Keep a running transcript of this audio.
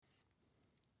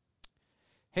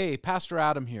Hey, Pastor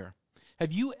Adam here.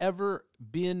 Have you ever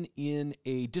been in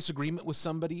a disagreement with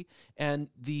somebody and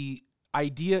the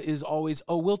idea is always,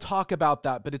 oh, we'll talk about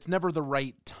that, but it's never the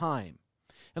right time?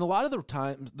 And a lot of the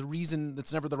times, the reason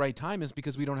it's never the right time is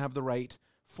because we don't have the right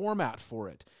format for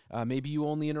it. Maybe you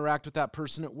only interact with that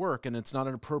person at work and it's not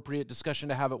an appropriate discussion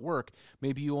to have at work.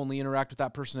 Maybe you only interact with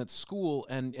that person at school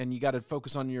and you got to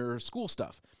focus on your school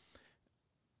stuff.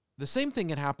 The same thing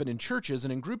can happen in churches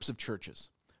and in groups of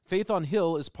churches. Faith on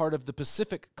Hill is part of the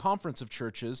Pacific Conference of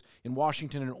Churches in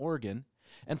Washington and Oregon.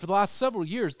 And for the last several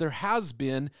years, there has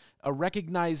been a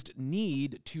recognized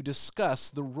need to discuss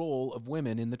the role of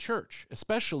women in the church,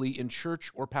 especially in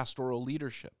church or pastoral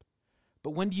leadership.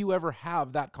 But when do you ever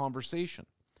have that conversation?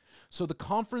 So the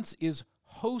conference is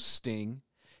hosting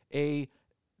a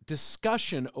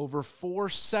discussion over 4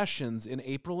 sessions in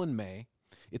April and May.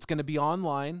 It's going to be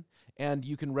online, and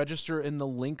you can register in the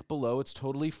link below. It's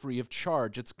totally free of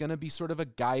charge. It's going to be sort of a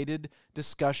guided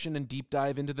discussion and deep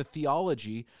dive into the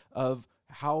theology of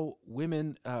how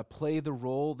women play the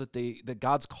role that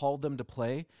God's called them to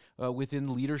play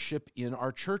within leadership in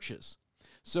our churches.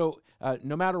 So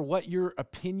no matter what your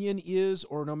opinion is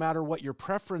or no matter what your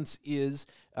preference is,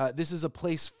 this is a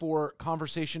place for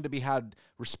conversation to be had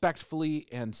respectfully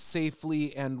and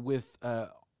safely and with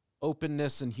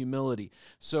openness and humility.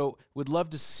 So would love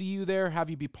to see you there,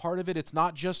 have you be part of it. It's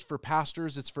not just for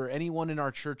pastors, it's for anyone in our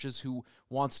churches who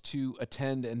wants to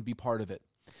attend and be part of it.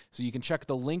 So you can check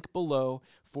the link below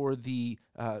for the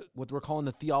what we're calling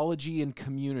the Theology and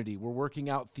Community. We're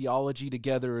working out theology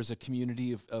together as a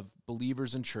community of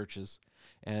believers and churches,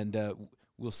 and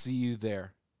we'll see you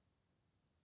there.